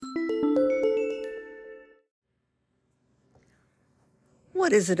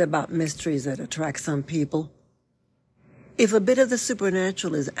What is it about mysteries that attract some people? If a bit of the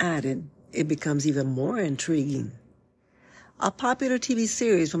supernatural is added, it becomes even more intriguing. A popular TV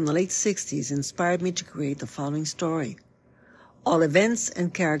series from the late 60s inspired me to create the following story. All events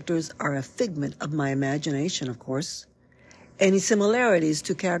and characters are a figment of my imagination, of course. Any similarities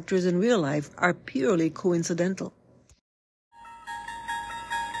to characters in real life are purely coincidental.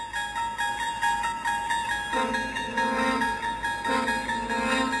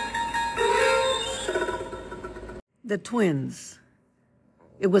 The twins.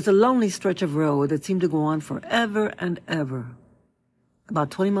 It was a lonely stretch of road that seemed to go on forever and ever.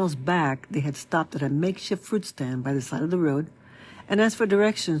 About 20 miles back, they had stopped at a makeshift fruit stand by the side of the road and asked for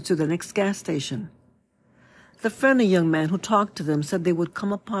directions to the next gas station. The friendly young man who talked to them said they would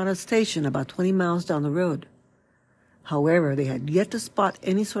come upon a station about 20 miles down the road. However, they had yet to spot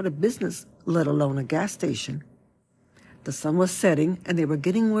any sort of business, let alone a gas station. The sun was setting, and they were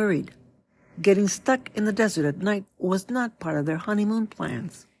getting worried. Getting stuck in the desert at night was not part of their honeymoon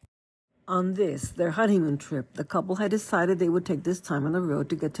plans. On this, their honeymoon trip, the couple had decided they would take this time on the road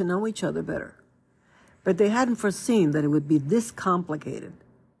to get to know each other better. But they hadn't foreseen that it would be this complicated.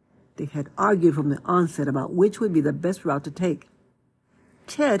 They had argued from the onset about which would be the best route to take.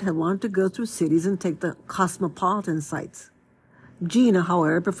 Ted had wanted to go through cities and take the cosmopolitan sights. Gina,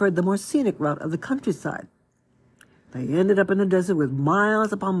 however, preferred the more scenic route of the countryside. They ended up in the desert with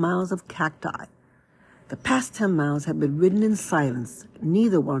miles upon miles of cacti. The past 10 miles had been ridden in silence.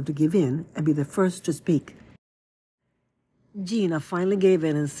 Neither wanted to give in and be the first to speak. Gina finally gave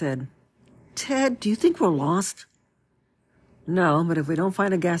in and said, "Ted, do you think we're lost?" "No, but if we don't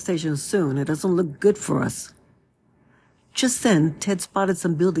find a gas station soon, it doesn't look good for us." Just then, Ted spotted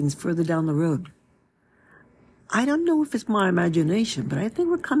some buildings further down the road. "I don't know if it's my imagination, but I think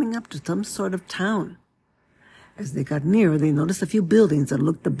we're coming up to some sort of town." As they got nearer, they noticed a few buildings that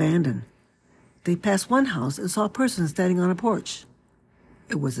looked abandoned. They passed one house and saw a person standing on a porch.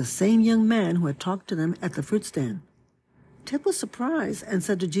 It was the same young man who had talked to them at the fruit stand. Ted was surprised and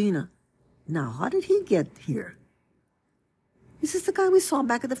said to Gina, "Now, how did he get here?" "Is this the guy we saw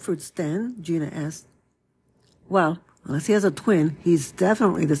back at the fruit stand?" Gina asked. "Well, unless he has a twin, he's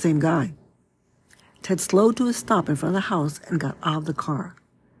definitely the same guy." Ted slowed to a stop in front of the house and got out of the car.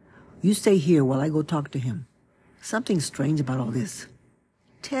 "You stay here while I go talk to him. Something's strange about all this."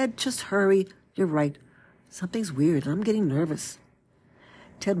 "Ted, just hurry. You're right. Something's weird, and I'm getting nervous."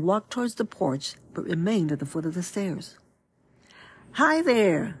 Ted walked towards the porch, but remained at the foot of the stairs. "Hi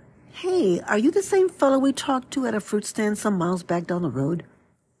there. Hey, are you the same fellow we talked to at a fruit stand some miles back down the road?"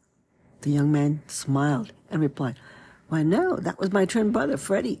 The young man smiled and replied, "Why, no, that was my twin brother,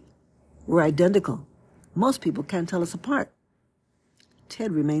 Freddie. We're identical. Most people can't tell us apart."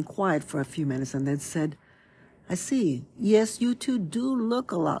 Ted remained quiet for a few minutes and then said, "I see. Yes, you two do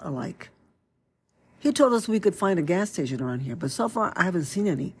look a lot alike." "He told us we could find a gas station around here, but so far I haven't seen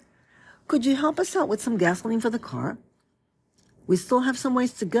any. Could you help us out with some gasoline for the car? We still have some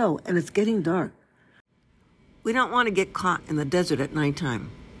ways to go, and it's getting dark. We don't want to get caught in the desert at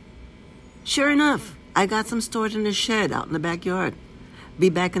nighttime." "Sure enough, I got some stored in a shed out in the backyard. Be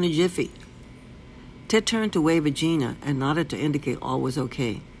back in a jiffy." Ted turned to wave at Gina and nodded to indicate all was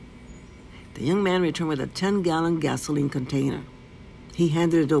okay. The young man returned with a 10-gallon gasoline container. He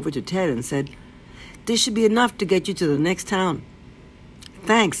handed it over to Ted and said, "This should be enough to get you to the next town."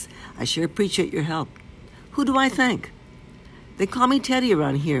 "Thanks. I sure appreciate your help." "Who do I thank?" "They call me Teddy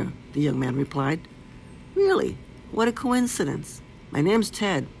around here," the young man replied. "Really? What a coincidence. My name's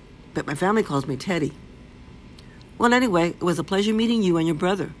Ted, but my family calls me Teddy." "Well, anyway, it was a pleasure meeting you and your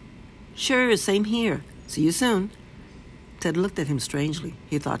brother." "Sure, same here. See you soon." Ted looked at him strangely.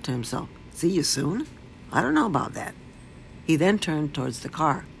 He thought to himself, "See you soon? I don't know about that." He then turned towards the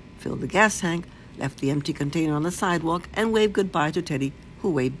car, filled the gas tank, left the empty container on the sidewalk, and waved goodbye to Teddy, who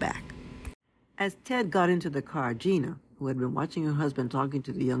waved back. As Ted got into the car, Gina, who had been watching her husband talking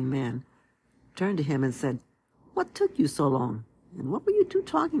to the young man, turned to him and said, "What took you so long? And what were you two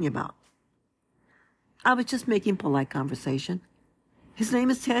talking about?" "I was just making polite conversation. His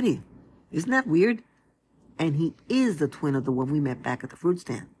name is Teddy. Isn't that weird? And he is the twin of the one we met back at the fruit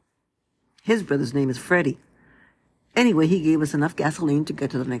stand. His brother's name is Freddie. Anyway, he gave us enough gasoline to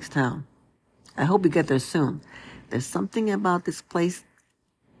get to the next town. I hope we get there soon. There's something about this place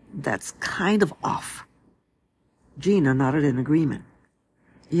that's kind of off." Gina nodded in agreement.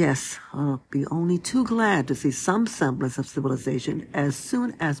 "Yes, I'll be only too glad to see some semblance of civilization as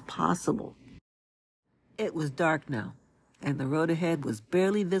soon as possible." It was dark now, and the road ahead was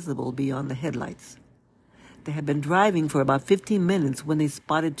barely visible beyond the headlights. They had been driving for about 15 minutes when they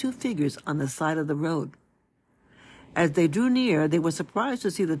spotted two figures on the side of the road. As they drew near, they were surprised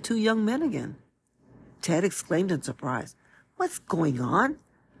to see the two young men again. Ted exclaimed in surprise, "What's going on?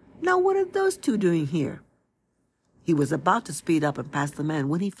 Now what are those two doing here?" He was about to speed up and pass the men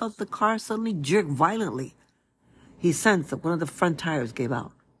when he felt the car suddenly jerk violently. He sensed that one of the front tires gave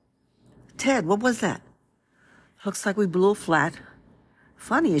out. "Ted, what was that?" "Looks like we blew a flat.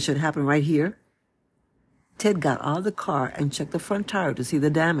 Funny it should happen right here." Ted got out of the car and checked the front tire to see the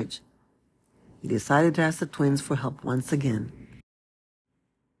damage. He decided to ask the twins for help once again.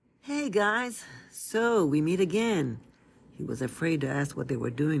 "Hey, guys, so we meet again." He was afraid to ask what they were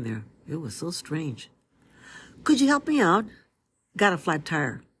doing there. It was so strange. "Could you help me out? Got a flat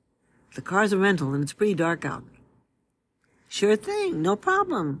tire. The car's a rental and it's pretty dark out." "Sure thing, no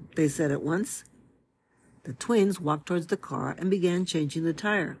problem," they said at once. The twins walked towards the car and began changing the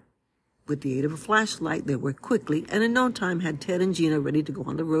tire. With the aid of a flashlight, they worked quickly and in no time had Ted and Gina ready to go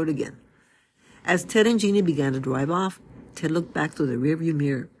on the road again. As Ted and Gina began to drive off, Ted looked back through the rearview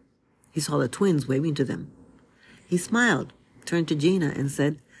mirror. He saw the twins waving to them. He smiled, turned to Gina, and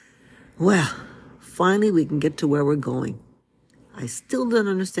said, "Well, finally we can get to where we're going. I still don't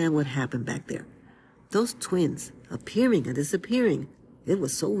understand what happened back there. Those twins, appearing and disappearing. It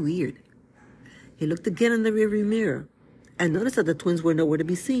was so weird." He looked again in the rearview mirror and noticed that the twins were nowhere to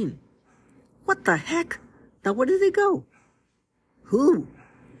be seen. "What the heck? Now where did they go?" "Who?"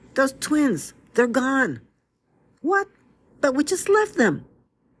 "Those twins. They're gone." "What? But we just left them."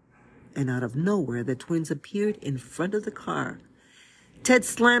 And out of nowhere, the twins appeared in front of the car. Ted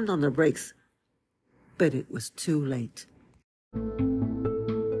slammed on the brakes, but it was too late.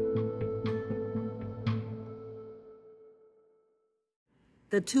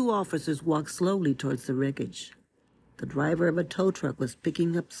 The two officers walked slowly towards the wreckage. The driver of a tow truck was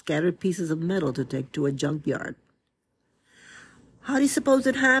picking up scattered pieces of metal to take to a junkyard. "How do you suppose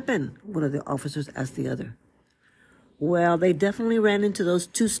it happened?" one of the officers asked the other. "Well, they definitely ran into those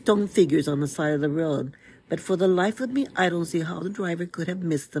two stone figures on the side of the road, but for the life of me, I don't see how the driver could have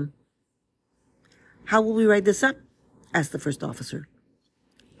missed them." "How will we write this up?" asked the first officer.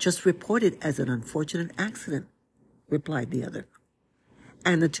 "Just report it as an unfortunate accident," replied the other.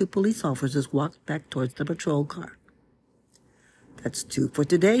 And the two police officers walked back towards the patrol car. "That's 2 for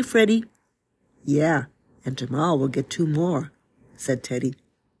today, Freddie." "Yeah, and tomorrow we'll get 2 more," said Teddy.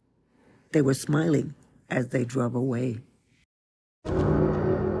 They were smiling as they drove away.